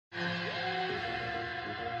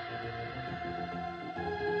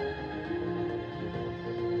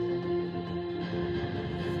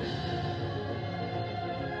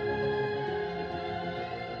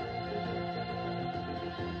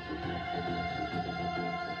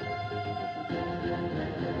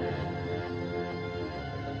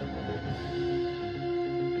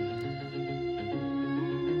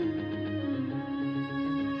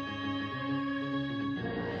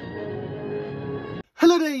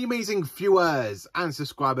morning, amazing viewers and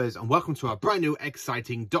subscribers, and welcome to our brand new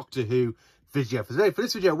exciting Doctor Who video. For today, for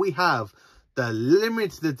this video, we have the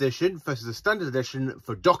limited edition versus the standard edition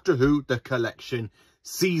for Doctor Who The Collection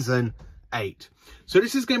Season 8. So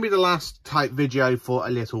this is going to be the last type video for a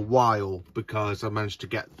little while because I managed to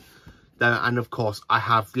get there, and of course I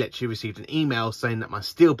have literally received an email saying that my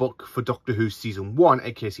steelbook for Doctor Who Season 1,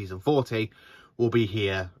 aka Season 40, will be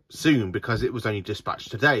here soon because it was only dispatched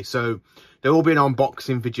today. So there will be an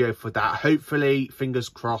unboxing video for that. Hopefully, fingers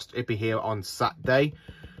crossed, it'll be here on Saturday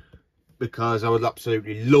because I would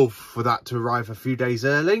absolutely love for that to arrive a few days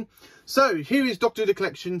early. So here is Doctor Who The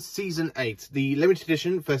Collection Season 8, the limited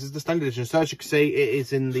edition versus the standard edition. So as you can see, it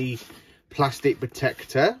is in the plastic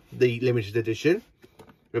protector, the limited edition,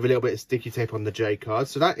 with a little bit of sticky tape on the J card.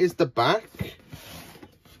 So that is the back.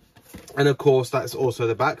 And of course, that's also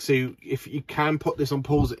the back. So if you can put this on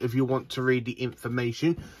pause if you want to read the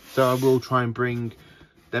information. So I will try and bring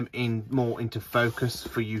them in more into focus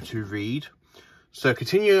for you to read. So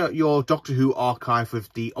continue your Doctor Who archive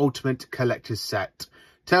with the Ultimate Collector's Set.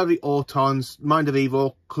 Tale of the Autons, Mind of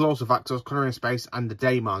Evil, Claws of Axos, Connery in Space, and the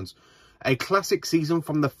Daemons. A classic season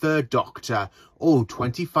from the Third Doctor. All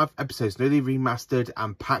 25 episodes newly remastered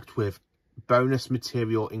and packed with bonus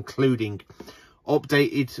material, including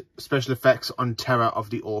updated special effects on Terror of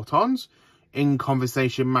the Autons. In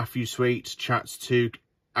conversation, Matthew Sweet chats to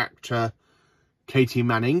actor Katie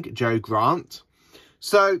Manning, Joe Grant.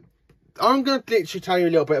 So I'm going to literally tell you a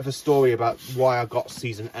little bit of a story about why I got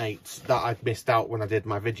Season 8 that I missed out when I did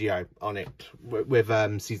my video on it with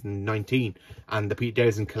Season 19 and the Pete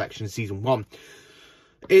Davidson Collection Season 1.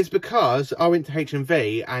 It's because I went to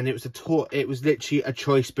HMV and it was literally a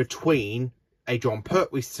choice between a Jon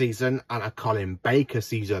Pertwee season and a Colin Baker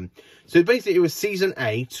season. So basically it was Season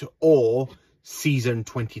 8 or Season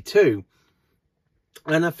 22.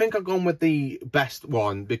 And I think I've gone with the best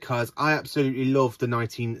one because I absolutely love the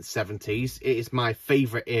 1970s. It is my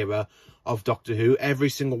favourite era of Doctor Who. Every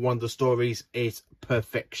single one of the stories is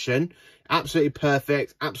perfection. Absolutely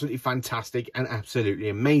perfect, absolutely fantastic, and absolutely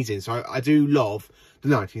amazing. So I do love the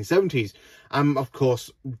 1970s. Of course,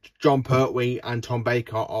 Jon Pertwee and Tom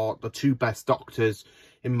Baker are the two best Doctors,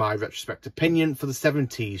 in my retrospect opinion, for the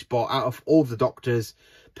 70s. But out of all the Doctors,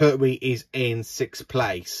 Pertwee is in 6th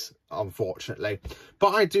place, unfortunately.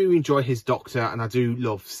 But I do enjoy his Doctor, and I do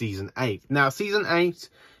love Season 8. Now, Season 8,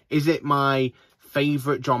 is it my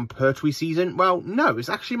favourite Jon Pertwee season? Well, no, it's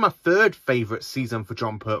actually my third favourite season for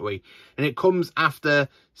Jon Pertwee. And it comes after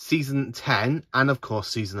Season 10 and, of course,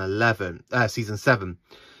 Season 7.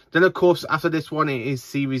 Then, of course, after this one, it is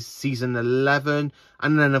Season 11.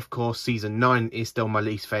 And then, of course, Season 9 is still my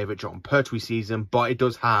least favourite Jon Pertwee season. But it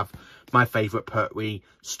does have my favourite Pertwee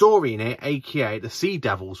story in it, a.k.a. The Sea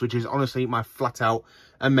Devils, which is honestly my flat-out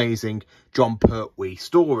amazing Jon Pertwee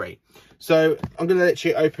story. So I'm going to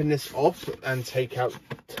literally open this up and take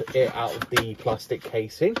it out of the plastic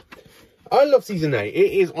casing. I love Season 8.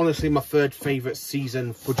 It is honestly my third favourite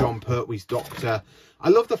season for Jon Pertwee's Doctor. I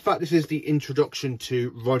love the fact this is the introduction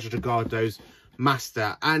to Roger Delgado's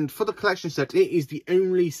Master. And for the collection set, it is the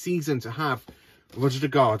only season to have Roger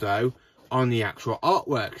Delgado on the actual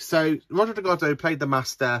artwork. So Roger Delgado played the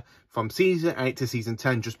Master from Season 8 to Season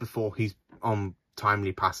 10 just before he's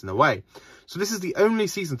timely passing away. So this is the only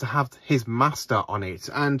season to have his Master on it.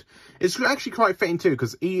 And it's actually quite fitting too,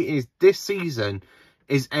 because this season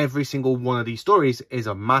is every single one of these stories is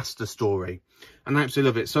a Master story. And I absolutely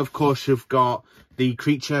love it. So, of course, you've got the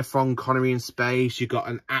creature from Connery in Space. You've got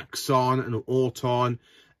an Axon, an Auton,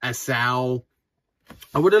 SL.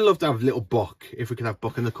 I would have loved to have a little book, if we could have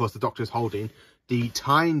book. And, of course, the Doctor's holding the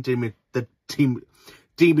time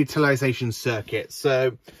demetailization circuit.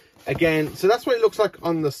 So, again, so that's what it looks like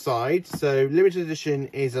on the side. So, limited edition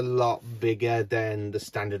is a lot bigger than the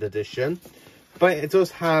standard edition. But it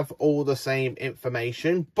does have all the same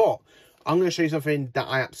information. But I'm going to show you something that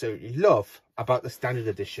I absolutely love about the standard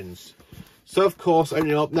editions. So, of course,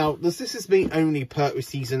 opening up. Now, this is the only Pertwee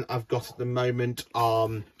season I've got at the moment.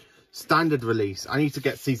 Standard release. I need to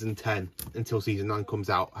get Season 10 until Season 9 comes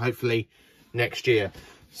out. Hopefully next year.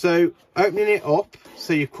 So, opening it up.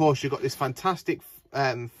 So, of course, you've got this fantastic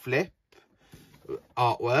flip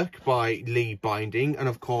artwork by Lee Binding. And,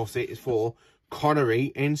 of course, it is for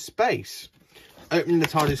Connery in Space. Opening the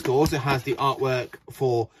TARDIS doors, it has the artwork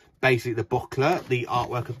for basically the booklet, the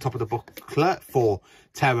artwork at the top of the booklet for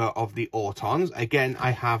Terror of the Autons. Again,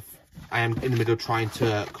 I am in the middle trying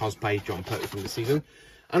to cosplay Jon Pertwee from the season.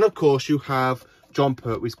 And of course, you have Jon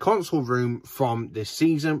Pertwee's console room from this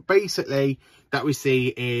season, basically that we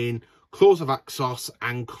see in Claws of Axos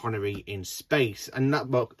and Connery in Space. And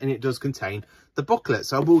that book, and it does contain the booklet.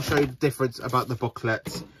 So I will show you the difference about the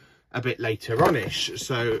booklets a bit later on-ish.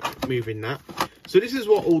 So moving that. So this is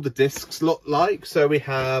what all the discs look like. So we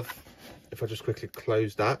have, if I just quickly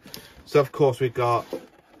close that. So of course we've got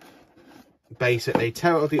basically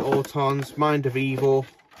Terror of the Autons, Mind of Evil,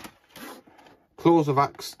 the Claws of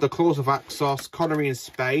Axos, Connery in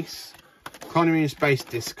Space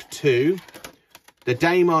Disc 2, the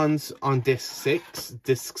Daemons on Disc 6,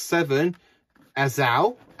 Disc 7,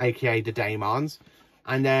 Azal, aka the Daemons,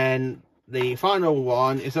 and then the final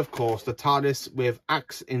one is of course the TARDIS with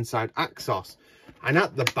Axe inside Axos. And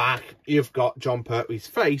at the back you've got Jon Pertwee's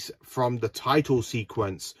face from the title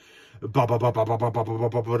sequence. I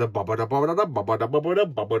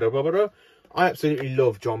absolutely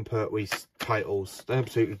love Jon Pertwee's titles. They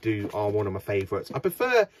absolutely are one of my favourites. I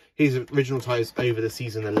prefer his original titles over the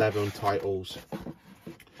season 11 titles.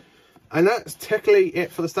 And that's technically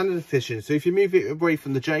it for the standard edition. So if you move it away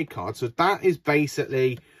from the J card, so that is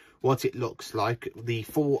basically what it looks like. The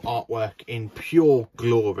full artwork in pure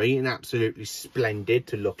glory and absolutely splendid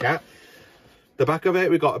to look at. The back of it,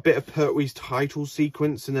 we've got a bit of Pertwee's title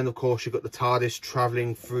sequence, and then of course you've got the TARDIS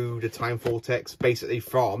travelling through the time vortex, basically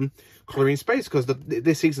from Connery in Space, because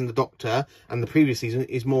this season the Doctor and the previous season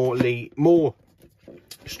is more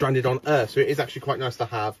stranded on Earth, so it is actually quite nice to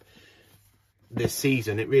have this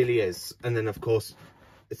season. It really is. And then of course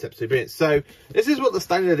it's absolutely brilliant. So this is what the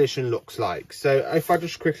standard edition looks like. So if I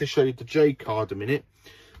just quickly show you the J card a minute.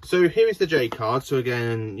 So here is the J card. So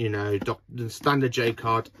again, you know, the standard J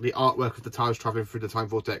card, the artwork of the TARDIS traveling through the time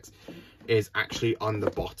vortex is actually on the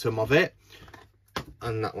bottom of it.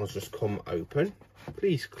 And that one's just come open.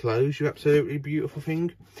 Please close, you absolutely beautiful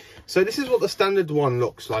thing. So this is what the standard one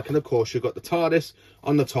looks like. And of course, you've got the TARDIS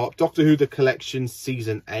on the top, Doctor Who The Collection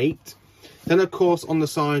Season 8. Then, of course, on the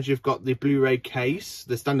side, you've got the Blu-ray case,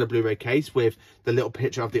 the standard Blu-ray case with the little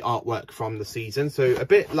picture of the artwork from the season. So a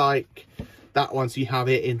bit like that one, so you have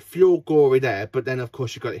it in pure glory there, but then of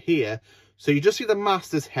course you've got it here. So you just see the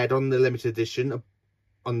Master's head on the limited edition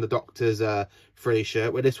on the Doctor's free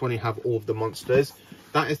shirt, where this one you have all of the monsters.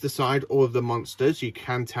 That is the side, all of the monsters. You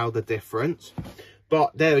can tell the difference.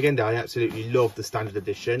 But there again, I absolutely love the standard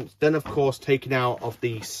edition. Then of course, taken out of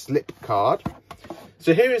the slip card.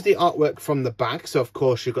 So here is the artwork from the back. So of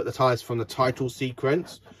course you've got the ties from the title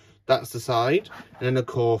sequence. That's the side. And then of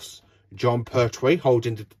course, Jon Pertwee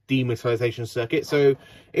holding the dematerialization circuit. So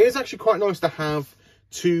it is actually quite nice to have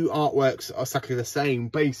two artworks exactly the same,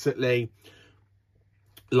 basically.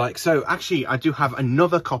 Like so. Actually, I do have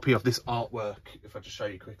another copy of this artwork, if I just show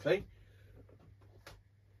you quickly.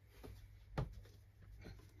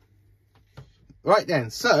 Right then,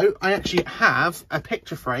 so I actually have a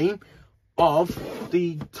picture frame of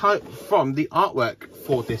the type from the artwork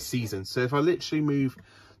for this season. So if I literally move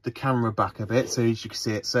the camera back a bit so as you can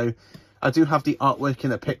see it. So I do have the artwork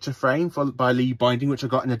in a picture frame by Lee Binding, which I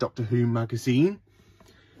got in a Doctor Who magazine.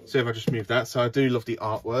 So if I just move that, so I do love the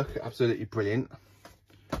artwork, absolutely brilliant.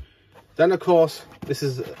 Then of course, this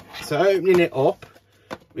is, so opening it up,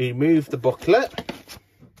 we move the booklet.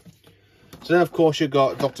 So then of course you've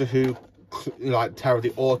got Doctor Who, like Terror of the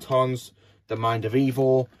Autons, The Mind of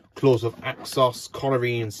Evil, Claws of Axos,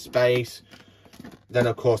 Connery in Space. Then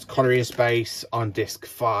of course Connery in Space on disc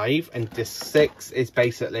 5, and disc 6 is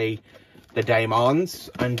basically the Daemons,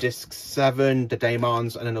 and disc 7 the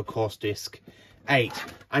Daemons, and then of course disc 8.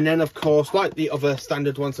 And then of course, like the other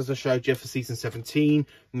standard ones as I showed you for season 17,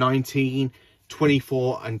 19,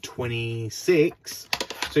 24 and 26.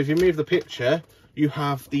 So if you move the picture, you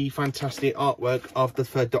have the fantastic artwork of the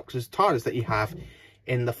third Doctor's TARDIS that you have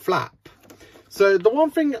in the flap. So the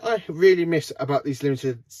one thing I really miss about these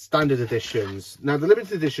limited standard editions, now the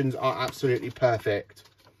limited editions are absolutely perfect.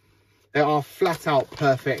 They are flat out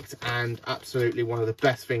perfect and absolutely one of the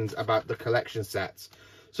best things about the collection sets.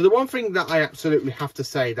 So the one thing that I absolutely have to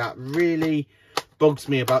say that really bugs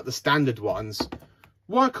me about the standard ones,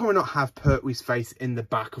 why can we not have Pertwee's face in the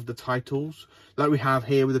back of the titles? Like we have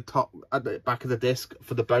here with the top, at the back of the disc,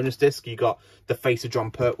 for the bonus disc, you got the face of Jon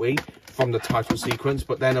Pertwee from the title sequence.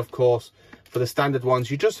 But then, of course, for the standard ones,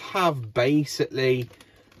 you just have basically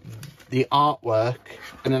the artwork.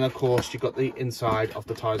 And then, of course, you've got the inside of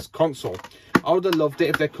the TARDIS console. I would have loved it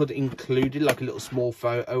if they could include it, like a little small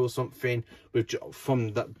photo or something with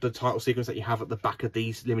from the title sequence that you have at the back of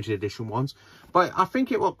these limited edition ones. But I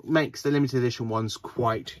think it what makes the limited edition ones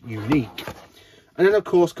quite unique. And then, of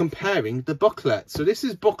course, comparing the booklet. So this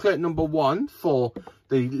is booklet number 1 for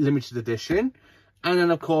the limited edition. And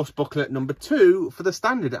then, of course, booklet number 2 for the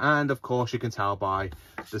standard. And, of course, you can tell by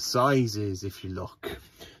the sizes if you look.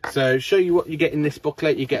 So show you what you get in this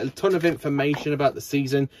booklet. You get a ton of information about the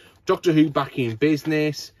season, Doctor Who back in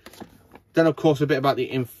business. Then, of course, a bit about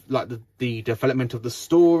the development of the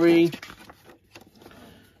story.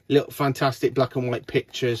 Little fantastic black and white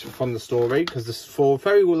pictures from the story, because for a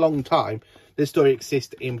very long time, this story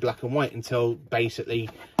existed in black and white until basically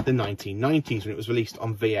the 1990s when it was released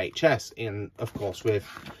on VHS. And, of course, with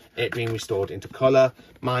it being restored into colour.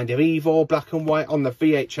 Mind of Evil, black and white. On the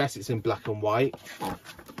VHS, it's in black and white.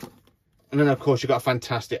 And then, of course, you've got a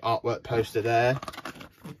fantastic artwork poster there.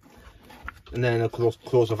 And then, of course,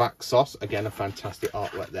 Claws of Axos. Again, a fantastic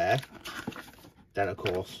artwork there. Then, of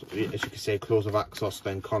course, as you can see, Claws of Axos,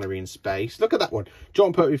 then Connery in space. Look at that one.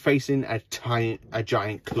 Jon Pertwee facing a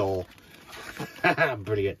giant claw.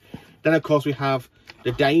 Brilliant. Then, of course, we have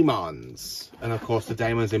the Daemons. And, of course, the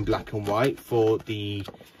Daemons in black and white for the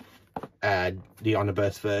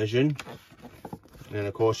Omniverse version. And then,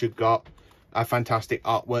 of course, you've got a fantastic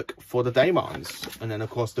artwork for the Daemons. And then, of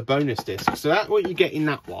course, the bonus disc. So that's what you get in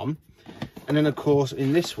that one. And then, of course,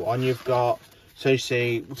 in this one, you've got, so you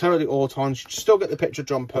see, Terror of the Autons. You still get the picture of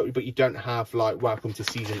Jon Pertwee, but you don't have, like, Welcome to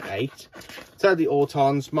Season 8. Terror of the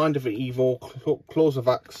Autons, Mind of Evil, Claws of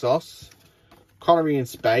Axos, Connery in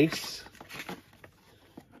space,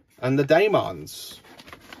 and the Daemons.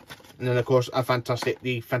 And then, of course, the fantastic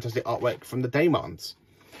artwork from the Daemons.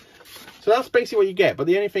 So that's basically what you get. But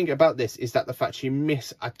the only thing about this is that the fact you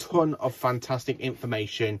miss a ton of fantastic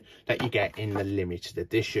information that you get in the limited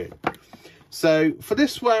edition. So for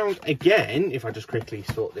this round, again, if I just quickly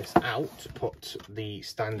sort this out, put the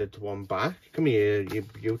standard one back. Come here, you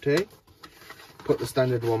beauty. Put the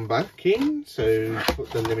standard one back in. So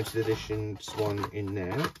put the limited editions one in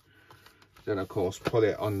there. Then, of course, put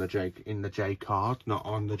it on the in the J card, not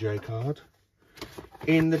on the J card.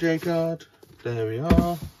 In the J card. There we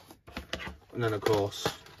are. And then, of course,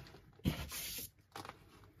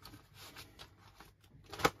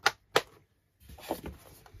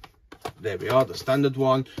 there we are, the standard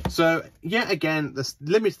one. So, yet again, the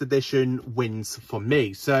limited edition wins for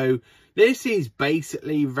me. So, this is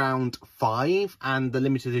basically round 5, and the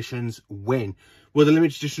limited editions win. Will the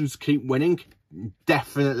limited editions keep winning?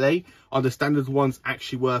 Definitely. Are the standard ones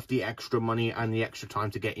actually worth the extra money and the extra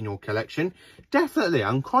time to get in your collection? Definitely.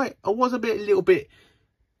 I was a little bit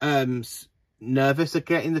nervous of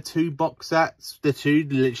getting the 2 box sets, literally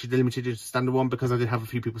the limited edition standard one, because I did have a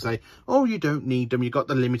few people say, oh, you don't need them, you got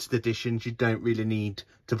the limited editions, you don't really need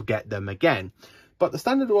to get them again. But the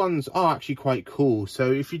standard ones are actually quite cool,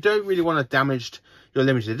 so if you don't really want to damage your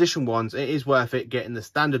limited edition ones, it is worth it getting the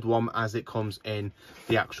standard one as it comes in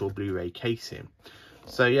the actual Blu-ray casing.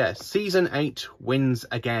 So yeah, season 8 wins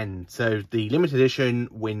again. So the limited edition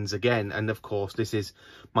wins again. And of course, this is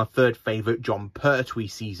my 3rd favourite Jon Pertwee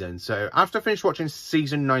season. So after I finish watching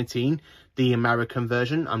season 19, the American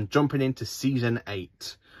version, I'm jumping into season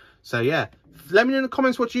 8. So yeah, let me know in the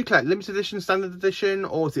comments what you collect. Limited edition, standard edition,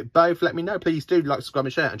 or is it both? Let me know. Please do like, subscribe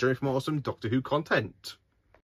and share, and join me for more awesome Doctor Who content.